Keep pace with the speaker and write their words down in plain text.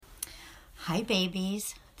Hi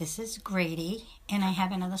babies, this is Grady and I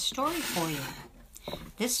have another story for you.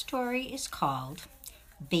 This story is called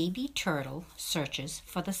Baby Turtle Searches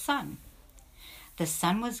for the Sun. The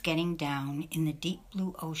sun was getting down in the deep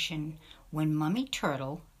blue ocean when Mummy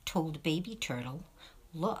Turtle told Baby Turtle,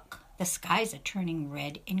 "Look, the skies are turning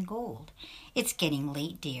red and gold. It's getting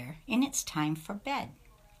late, dear, and it's time for bed."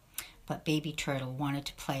 But Baby Turtle wanted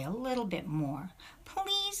to play a little bit more.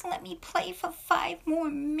 "Please let me play for 5 more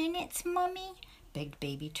minutes, Mummy," begged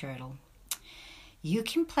Baby Turtle. "You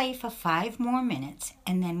can play for 5 more minutes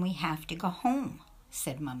and then we have to go home,"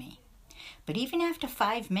 said Mummy. But even after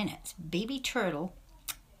 5 minutes, Baby Turtle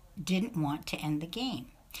didn't want to end the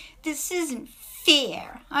game. "This isn't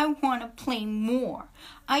fair. I want to play more.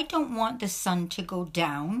 I don't want the sun to go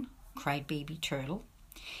down," cried Baby Turtle.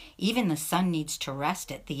 "Even the sun needs to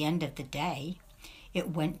rest at the end of the day.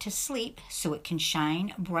 It went to sleep so it can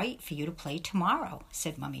shine bright for you to play tomorrow,"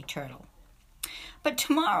 said Mummy Turtle. "But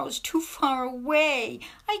tomorrow's too far away.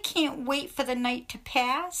 I can't wait for the night to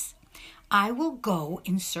pass. I will go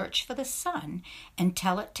and search for the sun and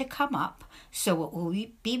tell it to come up so it will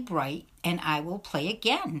be bright and I will play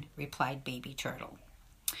again," replied Baby Turtle.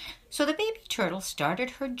 So the Baby Turtle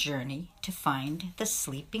started her journey to find the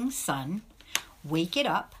sleeping sun, wake it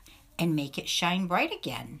up, and make it shine bright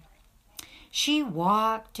again. She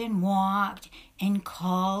walked and walked and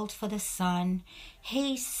called for the sun.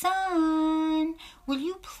 "Hey, sun, will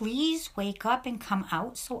you please wake up and come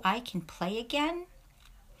out so I can play again?"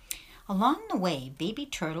 Along the way, Baby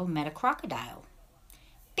Turtle met a crocodile.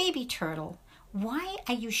 "Baby Turtle, why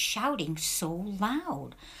are you shouting so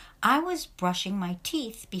loud? I was brushing my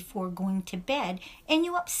teeth before going to bed and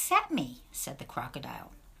you upset me," said the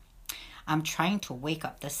crocodile. "I'm trying to wake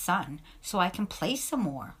up the sun so I can play some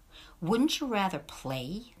more. Wouldn't you rather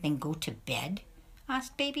play than go to bed?"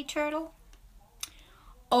 asked Baby Turtle.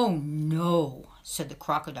 "Oh no," said the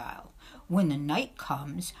crocodile. "When the night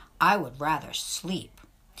comes, I would rather sleep."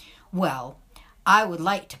 "Well, I would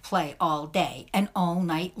like to play all day and all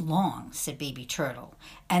night long," said Baby Turtle,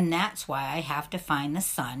 "and that's why I have to find the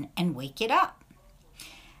sun and wake it up."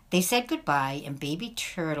 They said goodbye and Baby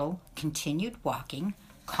Turtle continued walking,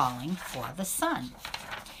 calling for the sun.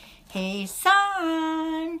 "Hey,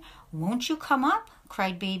 sun, won't you come up?"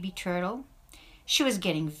 cried Baby Turtle. She was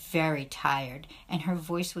getting very tired and her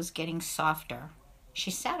voice was getting softer.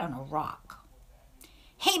 She sat on a rock.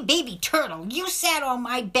 "Hey, Baby Turtle, you sat on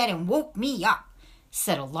my bed and woke me up,"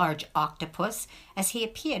 said a large octopus as he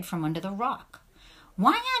appeared from under the rock.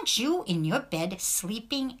 "Why aren't you in your bed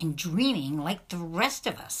sleeping and dreaming like the rest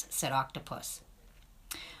of us?" said Octopus.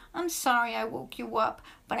 "I'm sorry I woke you up,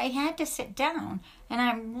 but I had to sit down, and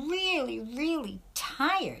I'm really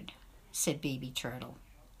tired," said Baby Turtle.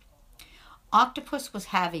 Octopus was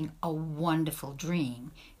having a wonderful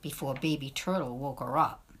dream before Baby Turtle woke her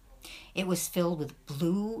up. It was filled with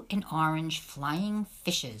blue and orange flying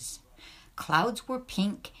fishes. Clouds were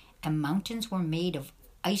pink and mountains were made of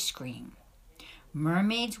ice cream.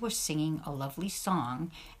 Mermaids were singing a lovely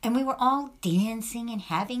song, and we were all dancing and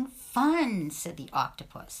having fun," said the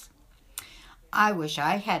octopus. "I wish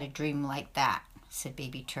I had a dream like that," said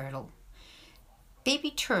Baby Turtle.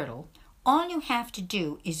 "Baby Turtle, all you have to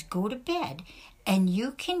do is go to bed, and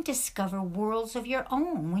you can discover worlds of your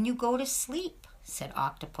own when you go to sleep," said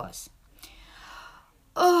Octopus.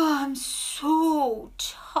 "Oh, I'm so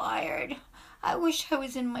tired. I wish I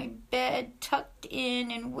was in my bed, tucked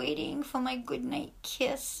in and waiting for my goodnight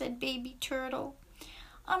kiss," said Baby Turtle.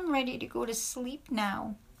 "I'm ready to go to sleep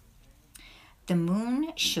now." The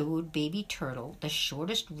moon showed Baby Turtle the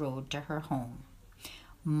shortest road to her home.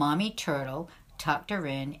 Mommy Turtle tucked her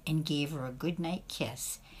in and gave her a goodnight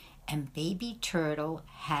kiss, and Baby Turtle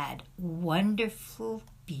had wonderful,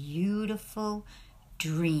 beautiful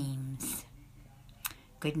dreams.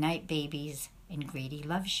 Good night, babies, and Grady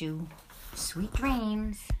loves you. Sweet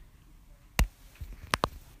dreams.